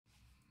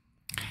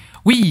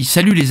Oui,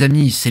 salut les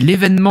amis, c'est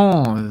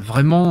l'événement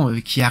vraiment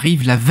qui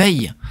arrive la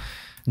veille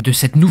de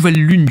cette nouvelle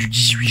lune du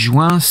 18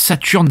 juin.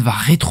 Saturne va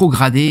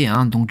rétrograder,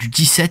 donc du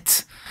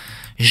 17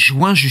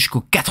 juin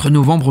jusqu'au 4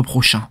 novembre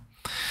prochain.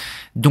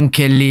 Donc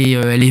elle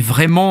est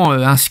vraiment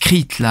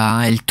inscrite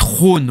là, elle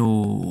trône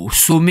au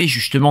sommet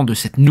justement de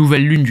cette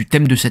nouvelle lune, du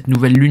thème de cette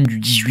nouvelle lune du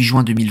 18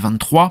 juin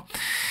 2023.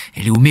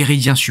 Elle est au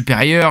méridien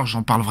supérieur,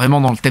 j'en parle vraiment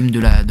dans le thème de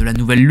la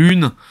nouvelle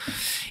lune.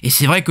 Et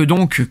c'est vrai que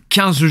donc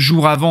 15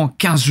 jours avant,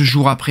 15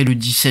 jours après le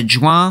 17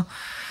 juin,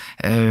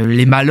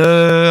 les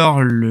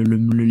malheurs,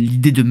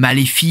 l'idée de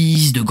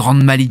maléfice, de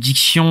grande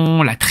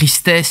malédiction, la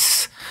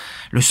tristesse,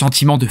 le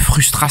sentiment de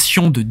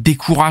frustration, de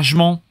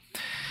découragement,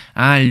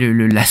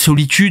 la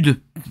solitude,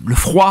 le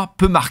froid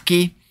peut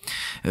marquer,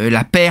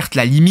 la perte,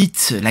 la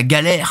limite, la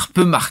galère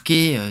peut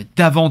marquer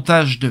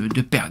davantage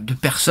de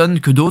personnes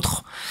que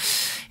d'autres.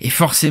 Et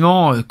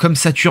forcément, comme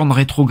Saturne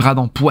rétrograde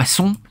en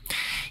Poissons,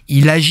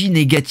 il agit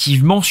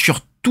négativement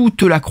sur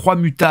toute la croix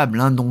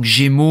mutable, donc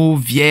Gémeaux,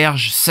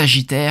 Vierge,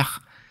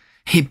 Sagittaire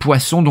et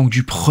Poissons, donc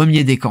du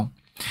premier décan.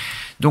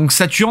 Donc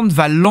Saturne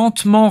va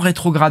lentement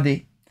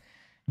rétrograder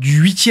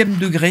du 8e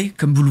degré,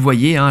 comme vous le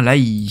voyez, là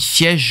il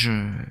siège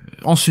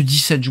en ce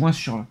 17 juin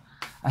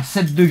à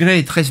 7 degrés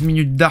et 13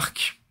 minutes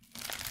d'arc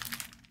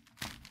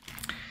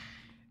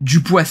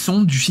du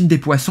signe des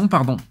Poissons,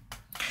 pardon.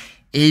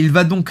 Et il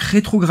va donc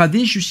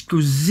rétrograder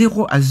jusqu'au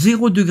 0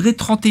 degré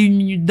 31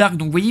 minutes d'arc.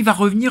 Donc vous voyez, il va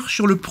revenir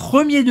sur le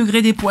premier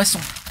degré des Poissons.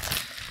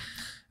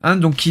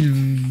 Donc il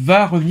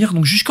va revenir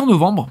donc jusqu'en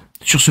novembre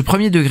sur ce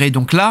premier degré.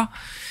 Donc là,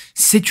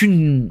 c'est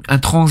un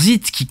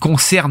transit qui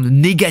concerne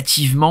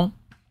négativement,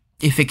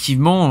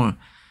 effectivement,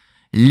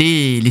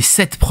 les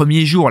 7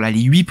 premiers jours,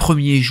 les 8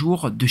 premiers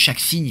jours de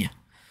chaque signe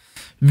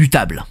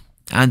mutable.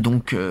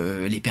 Donc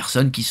les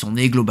personnes qui sont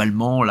nées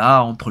globalement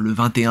là entre le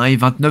 21 et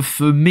 29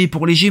 mai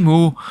pour les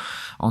Gémeaux,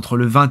 entre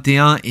le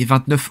 21 et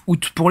 29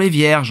 août pour les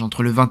Vierges,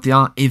 entre le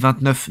 21 et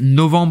 29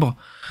 novembre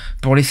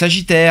pour les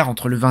Sagittaires,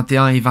 entre le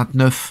 21 et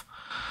 29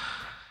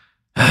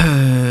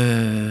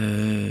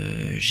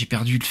 j'ai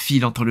perdu le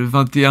fil, entre le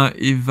 21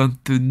 et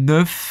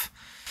 29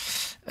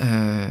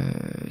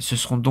 ce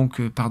seront donc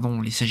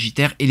les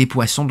Sagittaires et les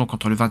Poissons, donc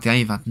entre le 21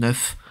 et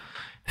 29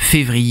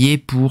 février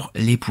pour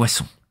les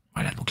Poissons.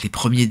 Voilà, donc les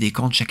premiers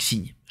décans de chaque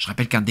signe. Je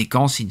rappelle qu'un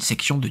décan, c'est une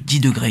section de 10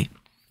 degrés.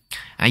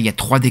 Il y a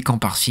 3 décans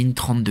par signe,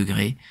 30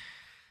 degrés.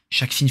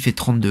 Chaque signe fait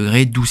 30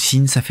 degrés, 12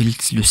 signes, ça fait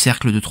le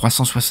cercle de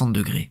 360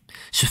 degrés.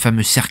 Ce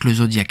fameux cercle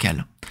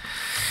zodiacal.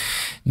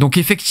 Donc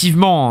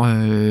effectivement,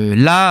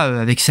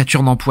 là, avec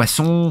Saturne en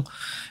Poissons,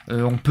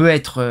 on peut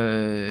être,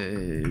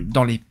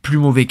 dans les plus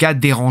mauvais cas,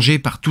 dérangé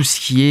par tout ce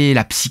qui est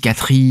la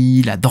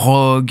psychiatrie, la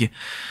drogue,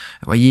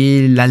 vous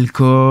voyez,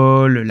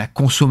 l'alcool, la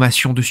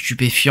consommation de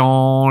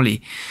stupéfiants,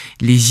 les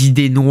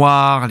idées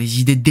noires, les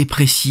idées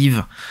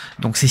dépressives.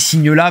 Donc ces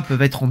signes-là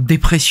peuvent être en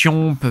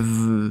dépression,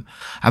 peuvent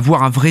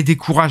avoir un vrai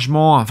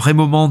découragement, un vrai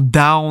moment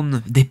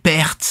down, des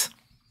pertes,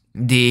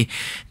 des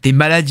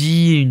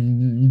maladies,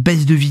 une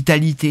baisse de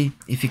vitalité.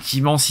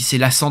 Effectivement, si c'est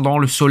l'ascendant,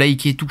 le soleil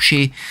qui est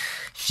touché,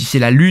 si c'est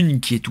la lune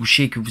qui est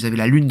touchée, que vous avez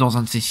la lune dans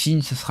un de ces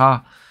signes, ce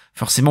sera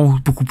forcément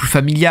beaucoup plus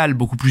familial,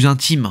 beaucoup plus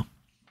intime.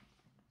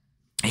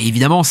 Et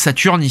évidemment,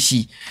 Saturne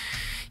ici,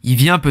 il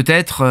vient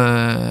peut-être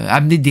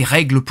amener des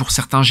règles pour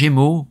certains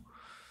Gémeaux,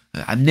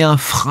 amener un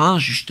frein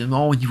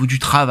justement au niveau du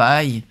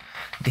travail,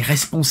 des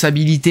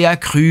responsabilités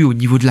accrues au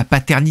niveau de la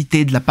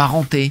paternité, de la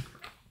parenté,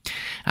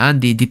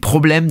 des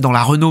problèmes dans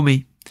la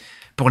renommée.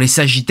 Pour les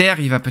Sagittaires,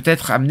 il va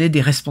peut-être amener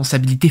des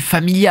responsabilités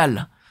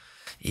familiales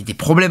et des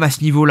problèmes à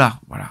ce niveau-là.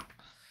 Voilà.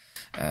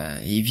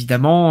 Et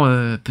évidemment,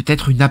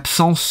 peut-être une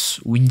absence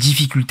ou une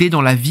difficulté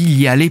dans la vie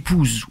liée à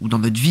l'épouse ou dans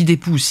notre vie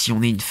d'épouse si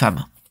on est une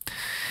femme.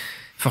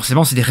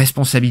 Forcément, c'est des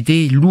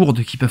responsabilités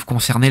lourdes qui peuvent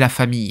concerner la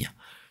famille.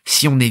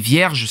 Si on est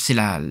vierge, c'est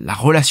la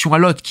relation à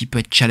l'autre qui peut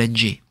être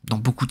challengée, dans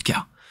beaucoup de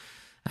cas.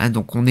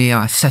 Donc on est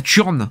à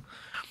Saturne,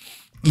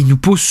 il nous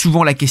pose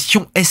souvent la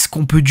question, est-ce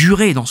qu'on peut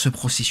durer dans ce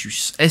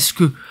processus? Est-ce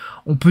que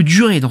on peut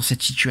durer dans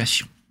cette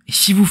situation? Et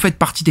si vous faites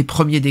partie des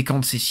premiers décans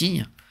de ces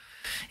signes,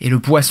 et le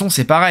Poisson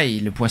c'est pareil,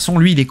 le Poisson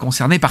lui il est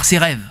concerné par ses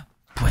rêves.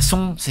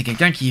 Poisson c'est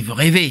quelqu'un qui veut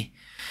rêver,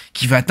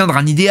 qui veut atteindre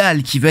un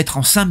idéal, qui veut être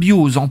en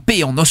symbiose, en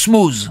paix, en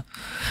osmose.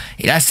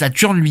 Et là,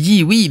 Saturne lui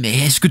dit, oui, mais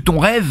est-ce que ton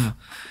rêve,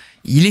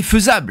 il est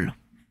faisable?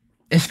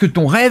 Est-ce que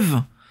ton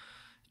rêve,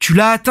 tu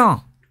l'as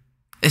atteint?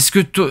 Est-ce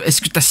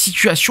que ta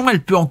situation,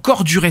 elle peut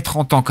encore durer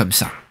 30 ans comme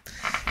ça?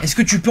 Est-ce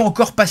que tu peux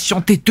encore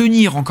patienter,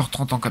 tenir encore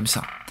 30 ans comme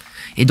ça?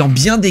 Et dans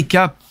bien des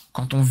cas,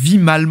 quand on vit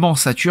malement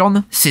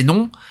Saturne, c'est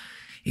non.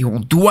 Et on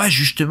doit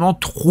justement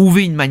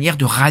trouver une manière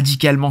de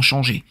radicalement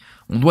changer.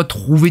 On doit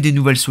trouver des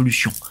nouvelles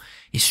solutions.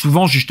 Et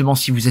souvent, justement,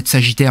 si vous êtes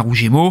Sagittaire ou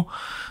Gémeaux,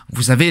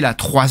 vous avez là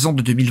 3 ans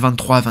de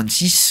 2023 à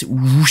 26 où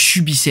vous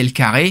subissez le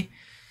carré.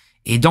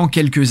 Et dans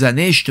quelques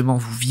années, justement,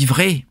 vous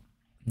vivrez,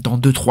 dans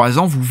 2-3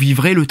 ans, vous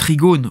vivrez le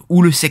trigone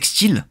ou le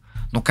sextile.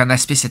 Donc un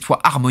aspect cette fois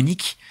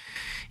harmonique.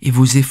 Et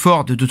vos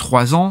efforts de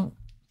 2-3 ans,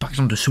 par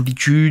exemple de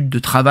solitude, de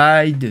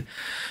travail,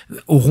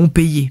 auront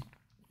payé.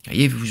 Vous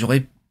voyez, vous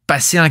aurez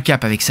passé un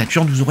cap avec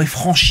Saturne, vous aurez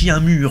franchi un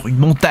mur, une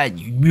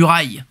montagne, une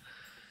muraille.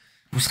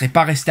 Vous ne serez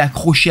pas resté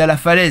accroché à la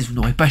falaise, vous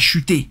n'aurez pas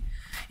chuté.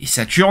 Et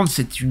Saturne,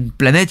 c'est une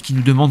planète qui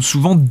nous demande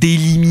souvent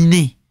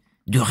d'éliminer,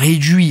 de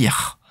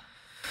réduire.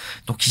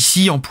 Donc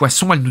ici, en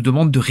Poisson, elle nous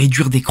demande de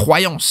réduire des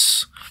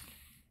croyances,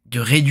 de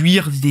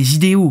réduire des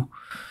idéaux,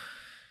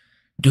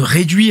 de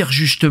réduire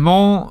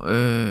justement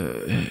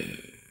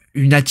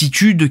une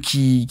attitude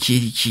qui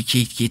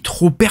est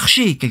trop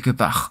perchée quelque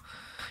part.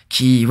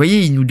 Vous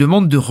voyez, il nous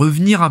demande de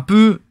revenir un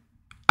peu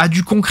à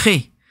du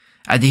concret,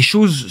 à des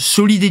choses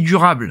solides et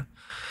durables.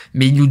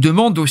 Mais il nous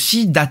demande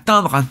aussi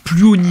d'atteindre un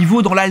plus haut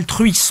niveau dans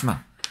l'altruisme,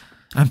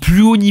 un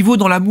plus haut niveau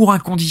dans l'amour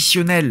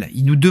inconditionnel.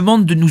 Il nous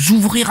demande de nous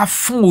ouvrir à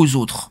fond aux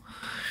autres.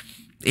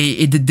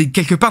 Et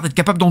quelque part d'être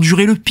capable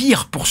d'endurer le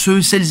pire pour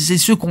celles et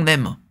ceux qu'on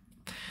aime.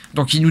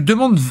 Donc il nous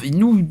demande, il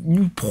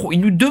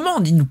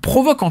nous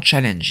provoque en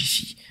challenge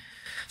ici,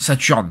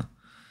 Saturne.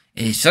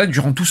 Et ça,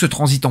 durant tout ce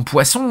transit en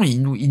Poisson,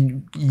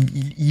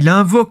 il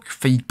invoque,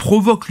 enfin il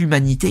provoque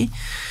l'humanité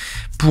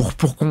pour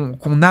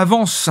qu'on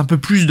avance un peu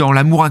plus dans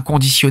l'amour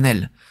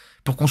inconditionnel,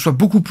 pour qu'on soit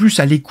beaucoup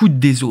plus à l'écoute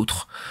des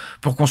autres,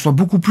 pour qu'on soit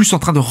beaucoup plus en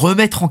train de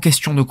remettre en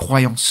question nos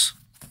croyances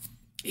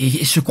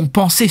et ce qu'on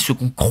pensait, ce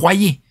qu'on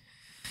croyait.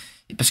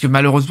 Parce que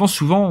malheureusement,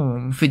 souvent,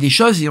 on fait des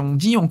choses et on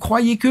dit on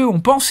croyait que, on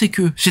pensait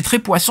que. C'est très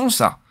Poisson,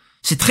 ça.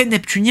 C'est très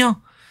neptunien.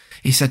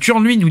 Et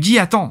Saturne, lui, nous dit,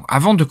 attends,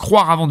 avant de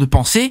croire, avant de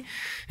penser,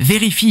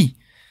 vérifie,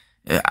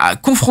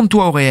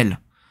 confronte-toi au réel,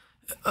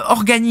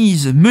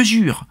 organise,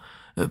 mesure,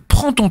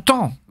 prends ton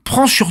temps,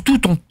 prends surtout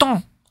ton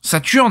temps.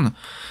 Saturne,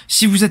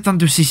 si vous êtes un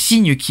de ces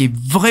signes qui est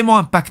vraiment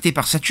impacté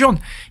par Saturne,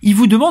 il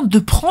vous demande de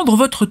prendre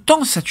votre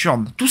temps,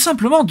 Saturne. Tout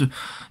simplement,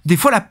 des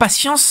fois, la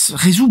patience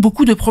résout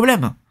beaucoup de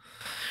problèmes.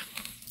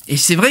 Et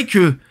c'est vrai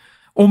que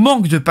on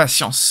manque de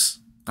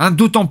patience, hein,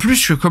 d'autant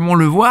plus que, comme on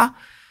le voit,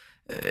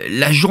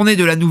 la journée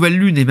de la nouvelle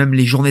lune et même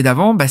les journées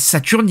d'avant,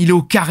 Saturne, il est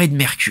au carré de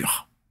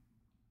Mercure.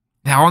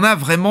 Alors on a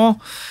vraiment,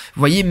 vous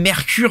voyez,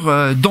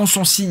 Mercure dans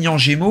son signe en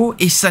Gémeaux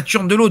et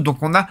Saturne de l'autre.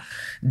 Donc on a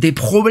des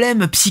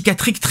problèmes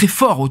psychiatriques très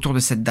forts autour de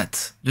cette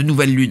date de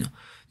nouvelle lune.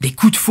 Des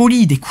coups de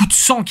folie, des coups de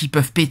sang qui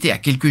peuvent péter à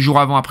quelques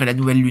jours avant, après la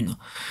nouvelle lune.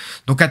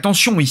 Donc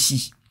attention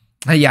ici.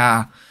 Il y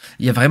a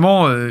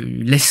vraiment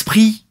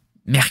l'esprit.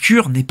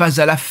 Mercure n'est pas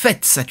à la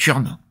fête,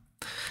 Saturne.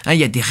 Il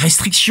y a des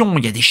restrictions,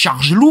 il y a des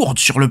charges lourdes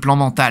sur le plan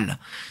mental.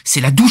 C'est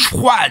la douche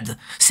froide,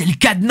 c'est le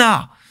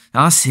cadenas.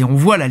 On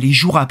voit là les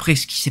jours après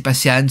ce qui s'est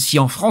passé à Annecy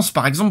en France,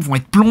 par exemple, vont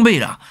être plombés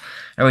là.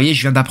 Vous voyez,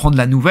 je viens d'apprendre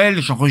la nouvelle,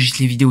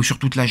 j'enregistre les vidéos sur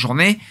toute la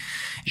journée.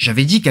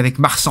 J'avais dit qu'avec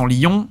Mars en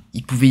Lion,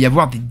 il pouvait y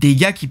avoir des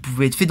dégâts qui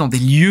pouvaient être faits dans des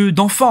lieux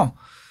d'enfants.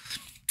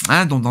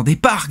 Dans des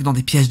parcs, dans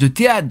des pièces de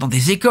théâtre, dans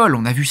des écoles.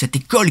 On a vu cette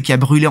école qui a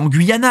brûlé en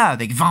Guyana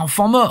avec 20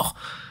 enfants morts.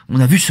 On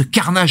a vu ce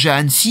carnage à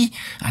Annecy,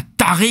 un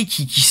taré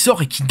qui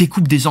sort et qui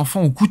découpe des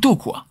enfants au couteau,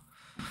 quoi.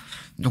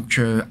 Donc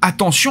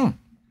attention,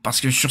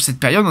 parce que sur cette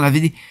période, on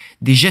avait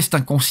des gestes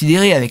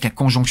inconsidérés avec la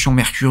conjonction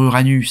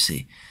Mercure-Uranus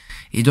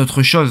et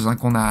d'autres choses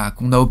qu'on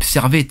a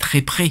observé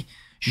très près,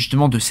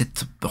 justement, de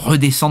cette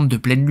redescente de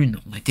pleine lune.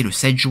 On était le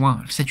 7-8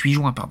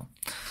 juin, pardon.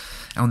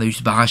 On a eu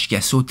ce barrage qui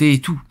a sauté et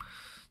tout.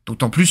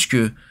 D'autant plus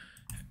que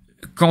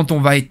quand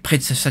on va être près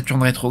de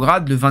Saturne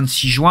rétrograde, le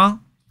 26 juin,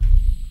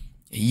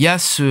 il y a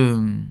ce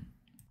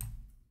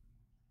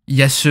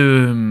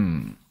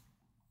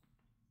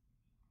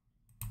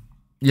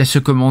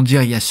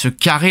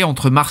carré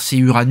entre Mars et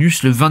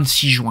Uranus le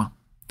 26 juin,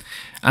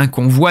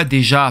 qu'on voit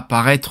déjà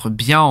apparaître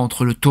bien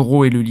entre le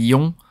Taureau et le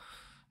Lion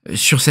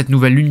sur cette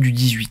nouvelle lune du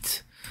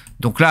 18.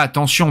 Donc là,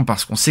 attention,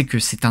 parce qu'on sait que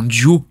c'est un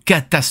duo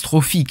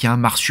catastrophique,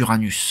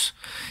 Mars-Uranus.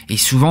 Et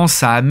souvent,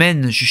 ça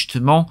amène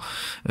justement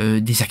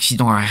des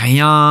accidents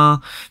aériens,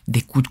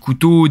 des coups de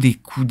couteau, des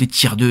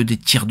tirs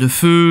de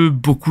feu,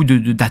 beaucoup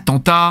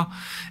d'attentats,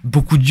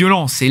 beaucoup de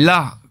violence. Et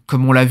là,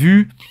 comme on l'a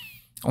vu,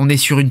 on est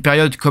sur une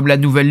période comme la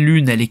nouvelle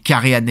lune, elle est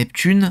carrée à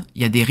Neptune,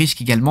 il y a des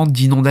risques également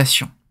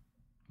d'inondation.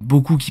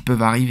 Beaucoup qui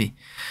peuvent arriver.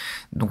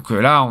 Donc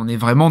là, on est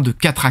vraiment de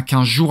 4 à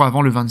 15 jours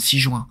avant le 26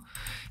 juin.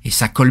 Et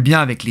ça colle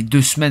bien avec les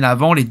 2 semaines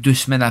avant, les 2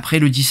 semaines après,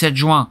 le 17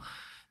 juin.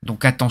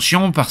 Donc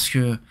attention, parce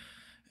que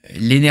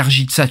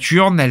l'énergie de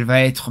Saturne, elle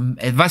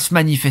va se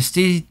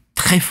manifester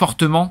très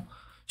fortement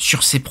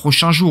sur ces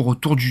prochains jours,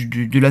 autour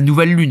de la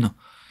nouvelle lune.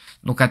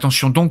 Donc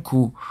attention donc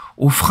aux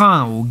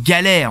freins, aux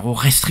galères, aux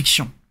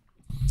restrictions.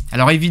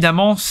 Alors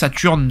évidemment,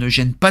 Saturne ne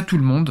gêne pas tout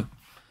le monde.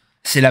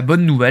 C'est la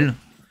bonne nouvelle.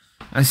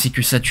 C'est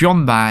que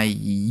Saturne,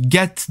 il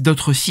gâte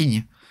d'autres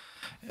signes.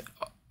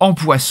 En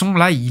Poisson,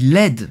 là, il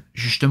aide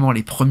justement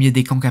les premiers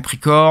décans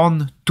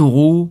Capricorne,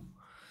 Taureau,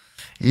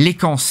 les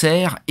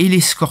Cancers et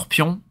les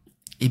Scorpions,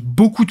 et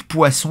beaucoup de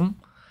Poissons,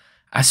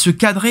 à se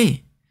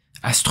cadrer,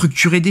 à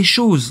structurer des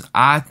choses,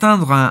 à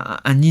atteindre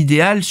un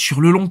idéal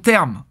sur le long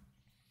terme.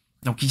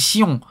 Donc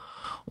ici, on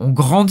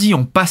grandit,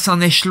 on passe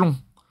un échelon.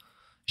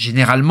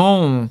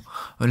 Généralement,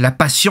 la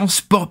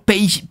patience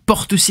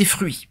porte ses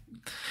fruits.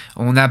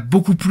 On a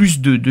beaucoup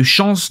plus de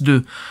chances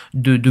de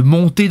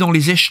monter dans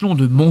les échelons,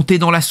 de monter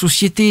dans la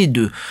société,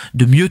 de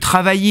mieux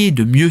travailler,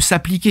 de mieux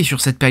s'appliquer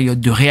sur cette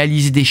période, de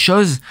réaliser des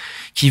choses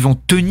qui vont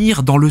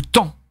tenir dans le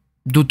temps.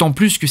 D'autant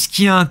plus que ce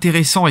qui est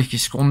intéressant et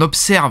ce qu'on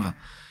observe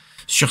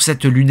sur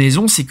cette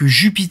lunaison, c'est que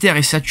Jupiter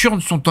et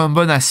Saturne sont en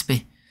bon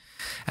aspect.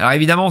 Alors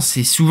évidemment,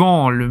 c'est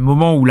souvent le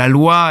moment où la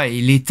loi et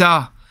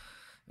l'État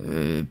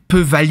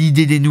peut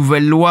valider des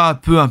nouvelles lois,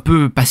 peut un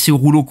peu passer au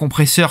rouleau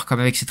compresseur, comme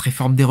avec cette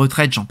réforme des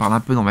retraites, j'en parle un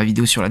peu dans ma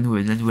vidéo sur la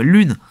nouvelle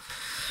lune.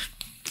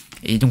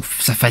 Et donc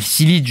ça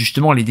facilite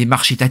justement les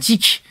démarches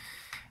étatiques,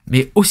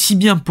 mais aussi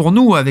bien pour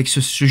nous, avec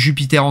ce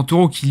Jupiter en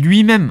taureau qui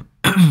lui-même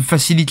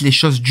facilite les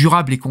choses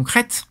durables et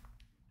concrètes,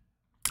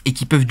 et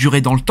qui peuvent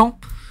durer dans le temps,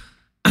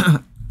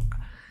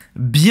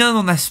 bien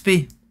en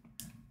aspect,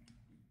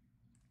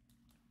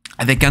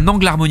 avec un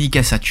angle harmonique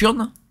à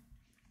Saturne,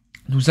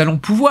 nous allons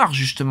pouvoir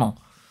justement,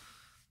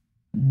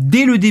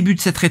 dès le début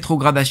de cette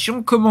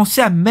rétrogradation,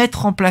 commencer à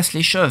mettre en place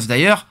les choses.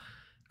 D'ailleurs,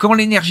 quand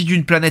l'énergie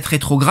d'une planète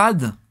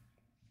rétrograde,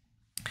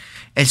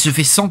 elle se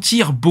fait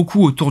sentir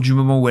beaucoup autour du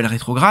moment où elle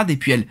rétrograde, et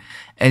puis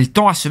elle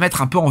tend à se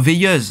mettre un peu en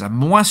veilleuse, à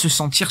moins se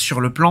sentir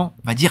sur le plan,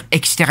 on va dire,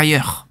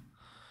 extérieur.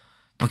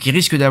 Donc il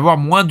risque d'avoir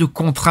moins de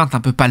contraintes un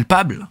peu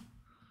palpables.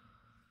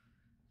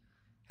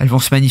 Elles vont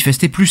se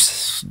manifester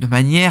plus de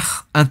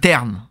manière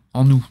interne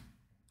en nous.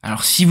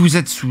 Alors si vous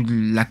êtes sous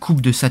la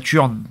coupe de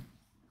Saturne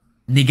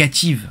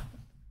négative,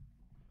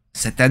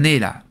 cette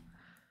année-là,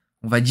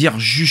 on va dire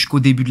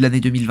jusqu'au début de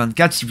l'année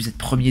 2024, si vous êtes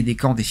premier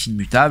décan des signes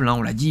mutables, hein,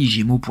 on l'a dit,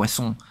 Gémeaux,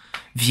 Poissons,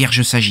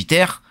 Vierge,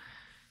 Sagittaire,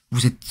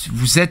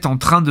 vous êtes en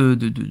train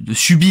de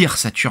subir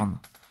Saturne.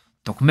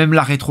 Donc même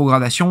la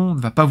rétrogradation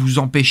ne va pas vous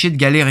empêcher de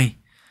galérer.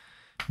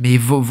 Mais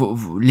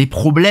les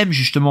problèmes,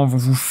 justement, vont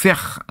vous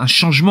faire un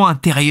changement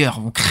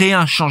intérieur, vont créer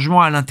un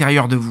changement à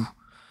l'intérieur de vous.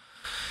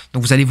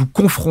 Donc vous allez vous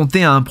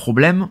confronter à un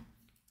problème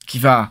qui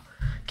va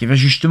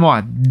justement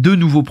à deux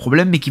nouveaux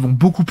problèmes, mais qui vont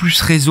beaucoup plus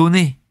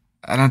résonner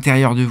à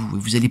l'intérieur de vous. Et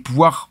vous allez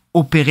pouvoir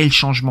opérer le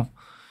changement,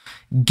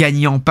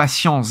 gagner en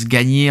patience,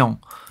 gagner en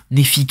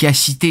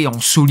efficacité, en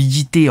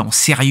solidité, en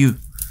sérieux.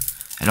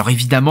 Alors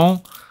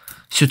évidemment,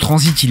 ce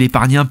transit, il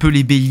épargne un peu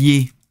les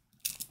béliers,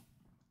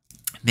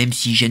 même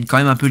s'il gêne quand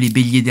même un peu les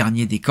béliers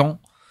derniers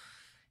décans,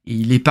 et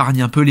il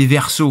épargne un peu les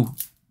verseaux.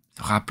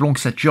 Rappelons que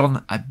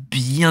Saturne a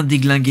bien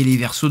déglingué les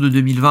verseaux de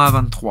 2020 à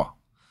 2023.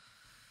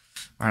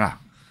 Voilà.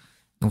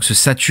 Donc ce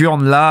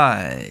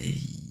Saturne-là,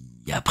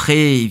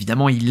 après,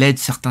 évidemment, il aide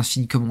certains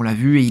signes comme on l'a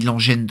vu, et il en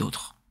gêne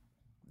d'autres.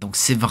 Donc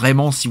c'est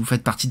vraiment, si vous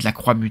faites partie de la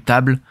croix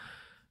mutable,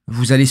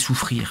 vous allez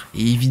souffrir.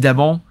 Et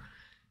évidemment,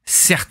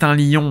 certains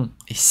lions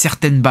et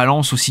certaines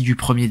balances aussi du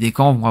premier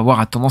décan vont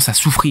avoir tendance à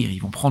souffrir.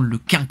 Ils vont prendre le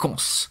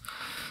quinconce.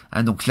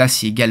 Hein, donc là,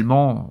 c'est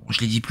également, je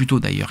l'ai dit plus tôt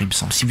d'ailleurs, il me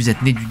semble, si vous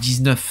êtes né du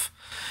 19,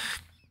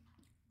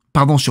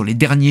 pardon, sur les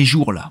derniers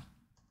jours là,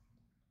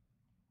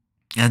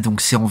 hein,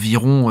 donc c'est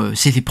environ,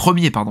 c'est les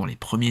premiers,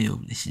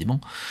 décidément,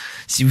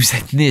 si vous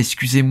êtes né,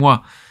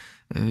 excusez-moi,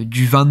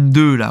 du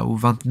 22 là au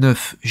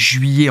 29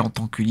 juillet en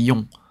tant que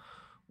lion,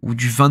 ou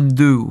du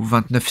 22 au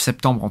 29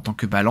 septembre en tant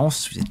que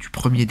balance, vous êtes du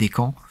premier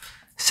décan,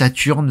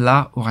 Saturne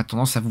là aura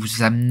tendance à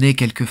vous amener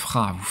quelques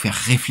freins, à vous faire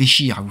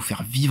réfléchir, à vous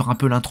faire vivre un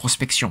peu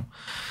l'introspection,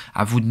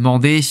 à vous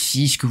demander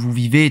si ce que vous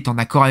vivez est en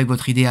accord avec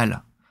votre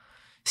idéal,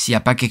 s'il n'y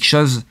a pas quelque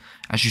chose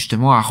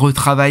justement à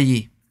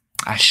retravailler,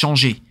 à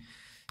changer,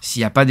 s'il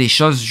n'y a pas des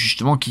choses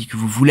justement que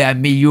vous voulez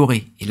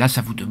améliorer. Et là,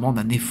 ça vous demande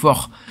un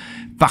effort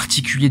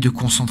particulier de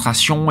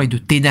concentration et de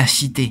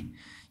ténacité.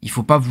 Il ne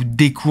faut pas vous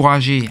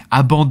décourager,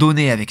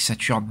 abandonner avec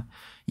Saturne.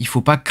 Il ne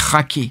faut pas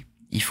craquer,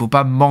 il ne faut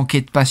pas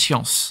manquer de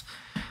patience.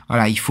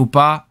 Voilà, il ne faut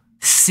pas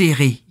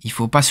serrer, il ne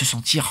faut pas se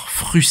sentir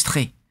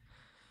frustré.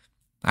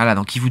 Voilà,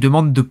 donc il vous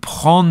demande de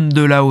prendre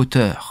de la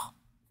hauteur,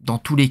 dans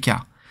tous les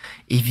cas.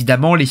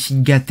 Évidemment, les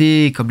signes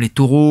gâtés, comme les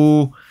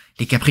taureaux,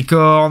 les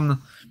capricornes,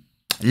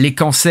 les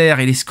cancers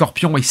et les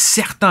scorpions, et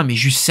certains, mais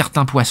juste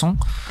certains poissons,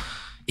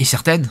 et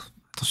certaines,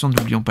 attention,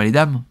 n'oublions pas les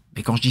dames,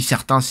 mais quand je dis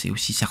certains, c'est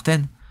aussi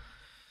certaines,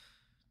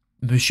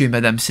 monsieur et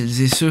madame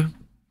celles et ceux,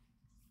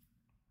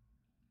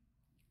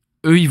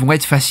 eux, ils vont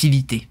être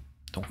facilités.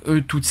 Donc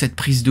eux, toute cette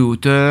prise de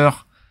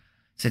hauteur,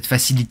 cette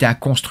facilité à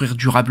construire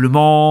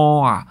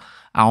durablement,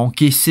 à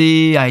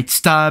encaisser, à être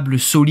stable,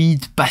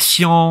 solide,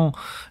 patient,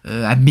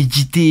 à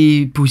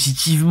méditer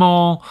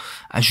positivement,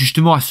 à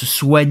se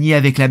soigner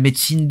avec la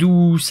médecine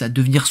douce, à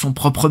devenir son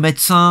propre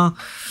médecin,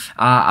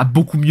 à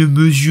beaucoup mieux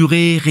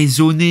mesurer,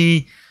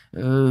 raisonner,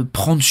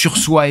 prendre sur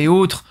soi et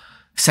autres.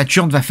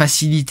 Saturne va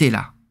faciliter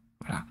là.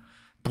 Voilà.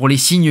 Pour les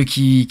signes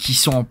qui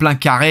sont en plein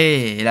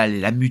carré, et là,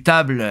 la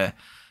mutable,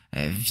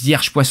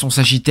 Vierge, Poisson,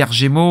 Sagittaire,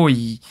 Gémeaux,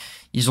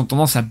 ils ont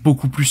tendance à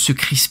beaucoup plus se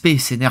crisper,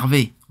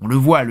 s'énerver. On le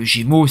voit, le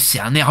Gémeaux, c'est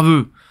un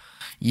nerveux.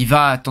 Il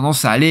va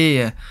tendance à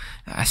aller,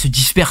 à se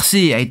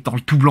disperser, à être dans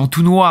le tout blanc,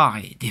 tout noir,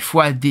 et des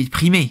fois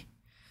déprimé.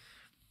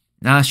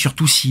 Hein,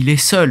 surtout s'il est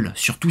seul,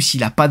 surtout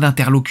s'il n'a pas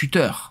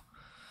d'interlocuteur,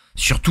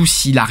 surtout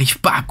s'il n'arrive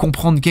pas à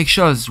comprendre quelque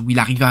chose, ou il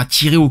arrive à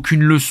tirer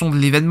aucune leçon de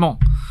l'événement.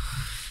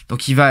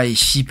 Donc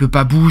s'il peut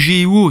pas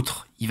bouger ou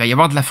autre, il va y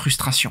avoir de la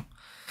frustration.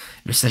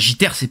 Le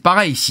Sagittaire, c'est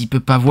pareil. S'il peut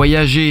pas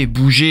voyager,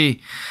 bouger,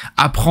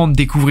 apprendre,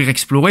 découvrir,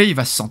 explorer, il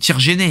va se sentir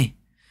gêné.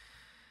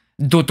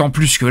 D'autant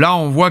plus que là,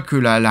 on voit que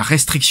la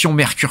restriction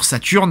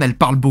Mercure-Saturne, elle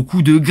parle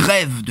beaucoup de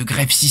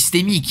grève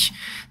systémique.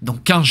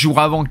 Donc 15 jours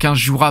avant, 15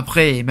 jours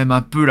après, et même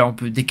un peu, là, on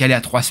peut décaler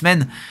à 3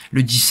 semaines.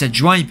 Le 17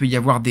 juin, il peut y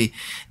avoir des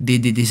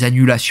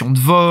annulations de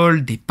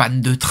vol, des pannes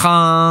de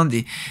train,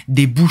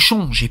 des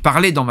bouchons. J'ai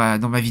parlé dans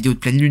ma vidéo de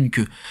pleine lune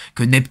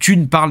que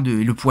Neptune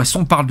le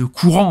Poisson parle de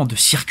courant, de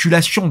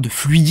circulation, de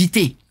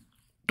fluidité.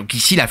 Donc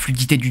ici, la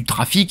fluidité du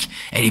trafic,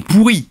 elle est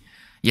pourrie.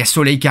 Il y a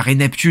Soleil carré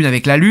Neptune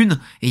avec la Lune,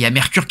 et il y a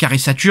Mercure carré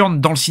Saturne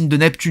dans le signe de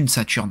Neptune,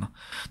 Saturne.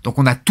 Donc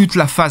on a toute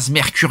la phase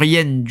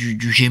mercurienne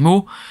du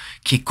Gémeaux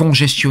qui est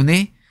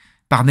congestionnée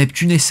par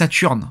Neptune et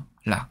Saturne,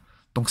 là.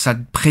 Donc ça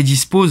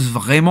prédispose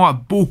vraiment à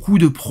beaucoup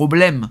de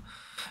problèmes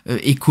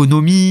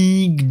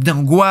économiques,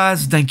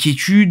 d'angoisse,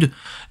 d'inquiétude,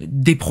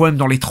 des problèmes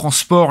dans les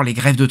transports, les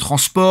grèves de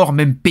transport,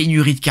 même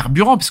pénurie de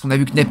carburant, parce qu'on a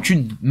vu que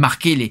Neptune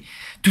marquait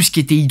tout ce qui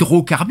était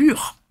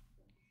hydrocarbures.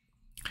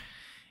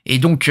 Et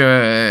donc,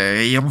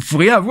 on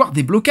pourrait avoir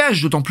des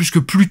blocages, d'autant plus que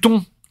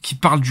Pluton, qui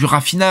parle du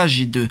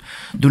raffinage et de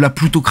la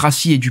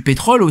plutocratie et du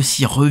pétrole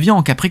aussi, revient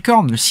en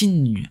Capricorne, le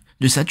signe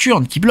de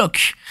Saturne qui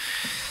bloque.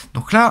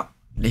 Donc là,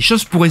 les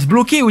choses pourraient se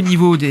bloquer au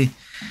niveau de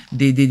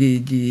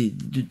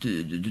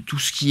tout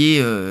ce qui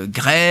est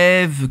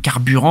grève,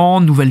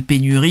 carburant, nouvelles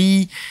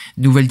pénuries,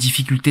 nouvelles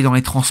difficultés dans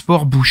les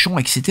transports, bouchons,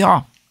 etc.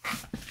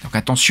 Donc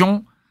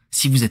attention,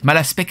 si vous êtes mal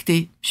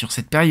aspecté sur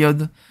cette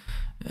période,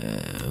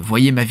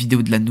 voyez ma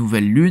vidéo de la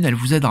nouvelle lune, elle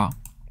vous aidera.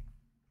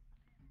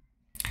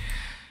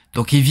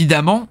 Donc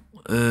évidemment,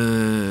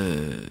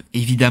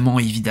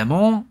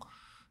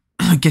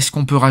 qu'est-ce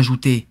qu'on peut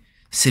rajouter?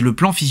 C'est le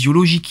plan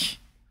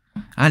physiologique.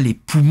 Hein, les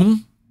poumons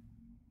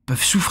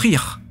peuvent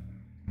souffrir.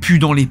 Pus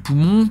dans les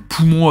poumons,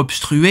 poumons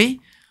obstrués,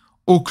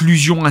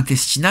 occlusion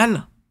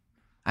intestinale,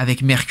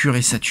 avec Mercure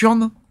et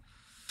Saturne.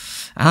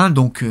 Hein,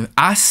 donc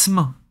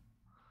asthme.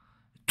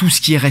 Tout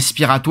ce qui est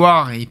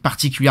respiratoire est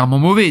particulièrement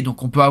mauvais,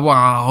 donc on peut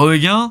avoir un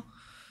regain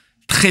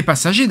très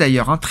passager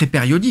d'ailleurs, hein, très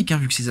périodique, hein,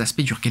 vu que ces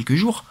aspects durent quelques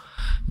jours.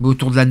 Mais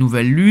autour de la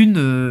nouvelle lune,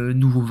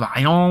 nouveaux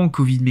variants,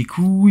 Covid mes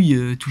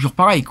couilles, toujours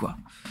pareil quoi.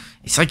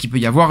 Et c'est vrai qu'il peut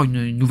y avoir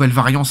une nouvelle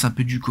variance un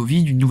peu du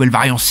Covid, une nouvelle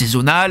variance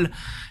saisonnale,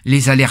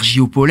 les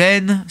allergies au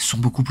pollen sont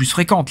beaucoup plus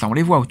fréquentes, là on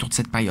les voit autour de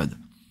cette période.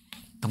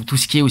 Donc tout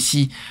ce qui est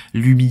aussi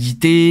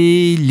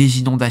l'humidité, les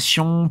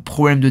inondations,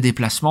 problèmes de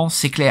déplacement,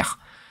 c'est clair.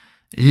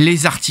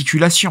 Les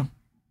articulations.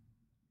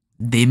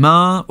 Des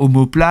mains,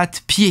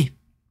 omoplates, pieds.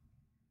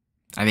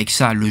 Avec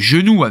ça, le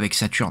genou avec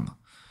Saturne.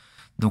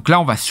 Donc là,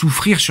 on va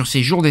souffrir sur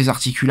ces jours des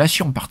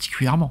articulations,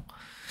 particulièrement,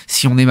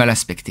 si on est mal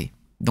aspecté.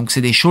 Donc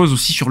c'est des choses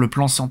aussi sur le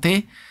plan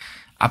santé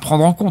à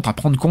prendre en compte, à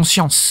prendre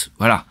conscience.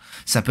 Voilà.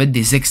 Ça peut être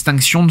des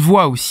extinctions de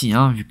voix aussi,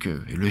 hein, vu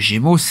que le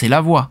Gémeaux, c'est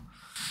la voix.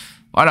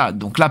 Voilà.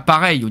 Donc là,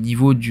 pareil, au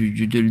niveau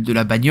de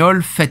la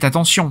bagnole, faites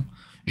attention.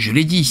 Je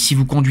l'ai dit, si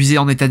vous conduisez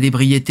en état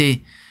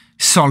d'ébriété,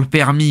 sans le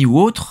permis ou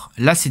autre,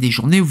 là c'est des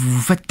journées où vous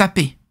vous faites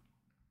taper.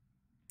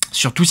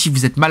 Surtout si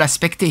vous êtes mal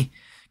aspecté,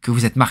 que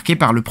vous êtes marqué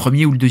par le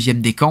premier ou le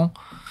deuxième décan,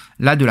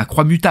 là de la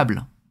croix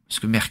mutable. Parce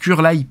que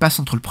Mercure, là, il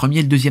passe entre le premier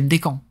et le deuxième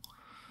décan.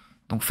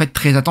 Donc faites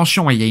très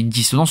attention, et il y a une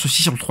dissonance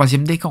aussi sur le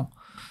troisième décan.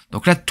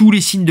 Donc là, tous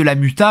les signes de la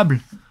mutable,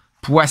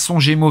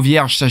 Poissons, Gémeaux,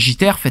 Vierge,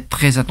 Sagittaire, faites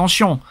très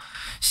attention.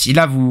 Si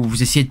là,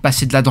 vous essayez de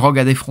passer de la drogue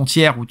à des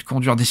frontières ou de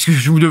conduire des... ce que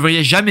vous ne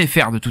devriez jamais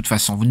faire de toute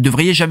façon. Vous ne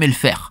devriez jamais le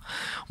faire.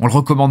 On le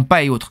recommande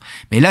pas et autres.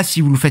 Mais là,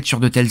 si vous le faites sur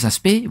de tels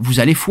aspects, vous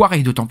allez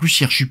foirer. D'autant plus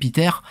si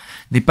Jupiter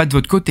n'est pas de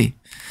votre côté.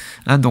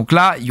 Hein, donc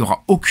là, il y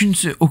aura aucune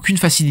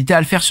facilité à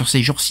le faire sur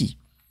ces jours-ci.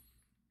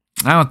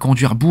 Hein, à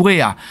conduire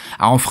bourré, à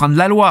enfreindre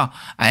la loi,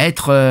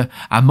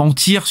 à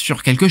mentir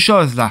sur quelque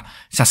chose, là,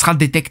 ça sera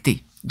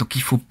détecté. Donc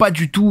il faut pas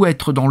du tout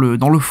être dans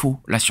le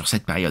faux, là, sur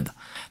cette période.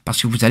 Parce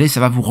que ça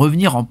va vous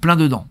revenir en plein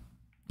dedans.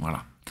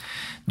 Voilà.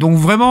 Donc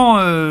vraiment,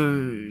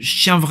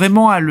 je tiens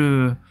vraiment à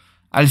le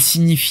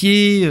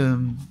signifier,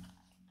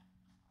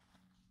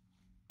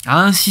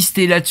 à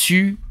insister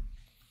là-dessus,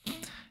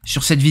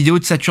 sur cette vidéo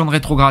de Saturne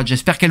rétrograde.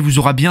 J'espère qu'elle vous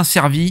aura bien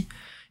servi.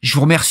 Je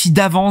vous remercie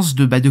d'avance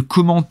de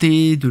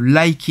commenter, de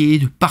liker,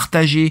 de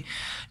partager,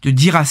 de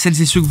dire à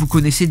celles et ceux que vous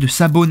connaissez de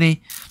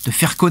s'abonner, de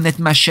faire connaître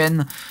ma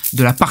chaîne,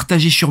 de la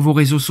partager sur vos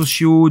réseaux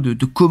sociaux,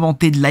 de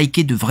commenter, de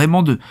liker,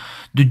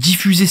 de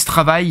diffuser ce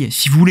travail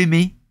si vous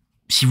l'aimez,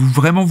 si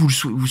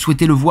vous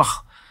souhaitez le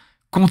voir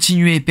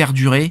continuer et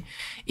perdurer.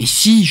 Et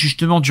si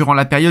justement durant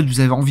la période vous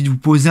avez envie de vous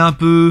poser un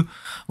peu,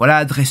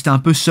 voilà, de rester un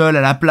peu seul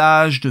à la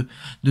plage,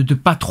 de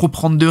pas trop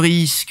prendre de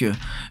risques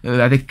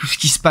avec tout ce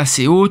qui se passe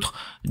et autres,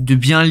 de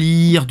bien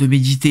lire, de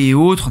méditer et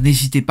autres,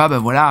 n'hésitez pas,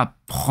 à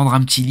prendre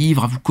un petit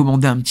livre, à vous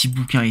commander un petit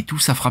bouquin et tout,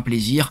 ça fera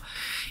plaisir.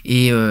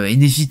 Et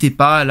n'hésitez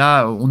pas,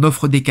 là on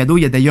offre des cadeaux,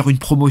 il y a d'ailleurs une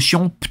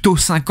promotion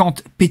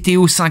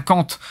PTO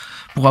 50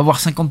 pour avoir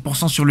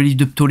 50% sur le livre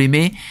de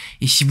Ptolémée,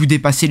 et si vous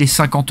dépassez les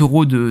 50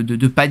 €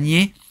 de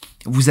panier,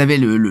 Vous avez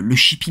le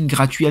shipping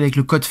gratuit avec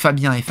le code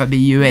Fabien,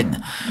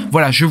 F-A-B-I-E-N.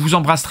 Voilà, je vous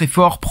embrasse très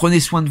fort, prenez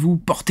soin de vous,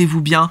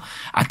 portez-vous bien.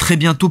 À très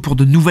bientôt pour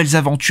de nouvelles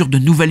aventures, de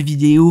nouvelles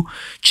vidéos.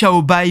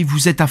 Ciao, bye,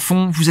 vous êtes à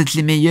fond, vous êtes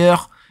les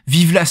meilleurs.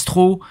 Vive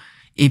l'astro.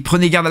 Et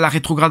prenez garde à la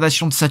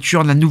rétrogradation de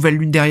Saturne, la nouvelle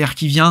lune derrière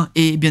qui vient.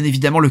 Et bien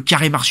évidemment le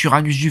carré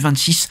Mars-Uranus du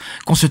 26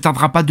 qu'on se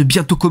tardera pas de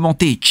bientôt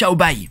commenter. Ciao,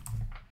 bye.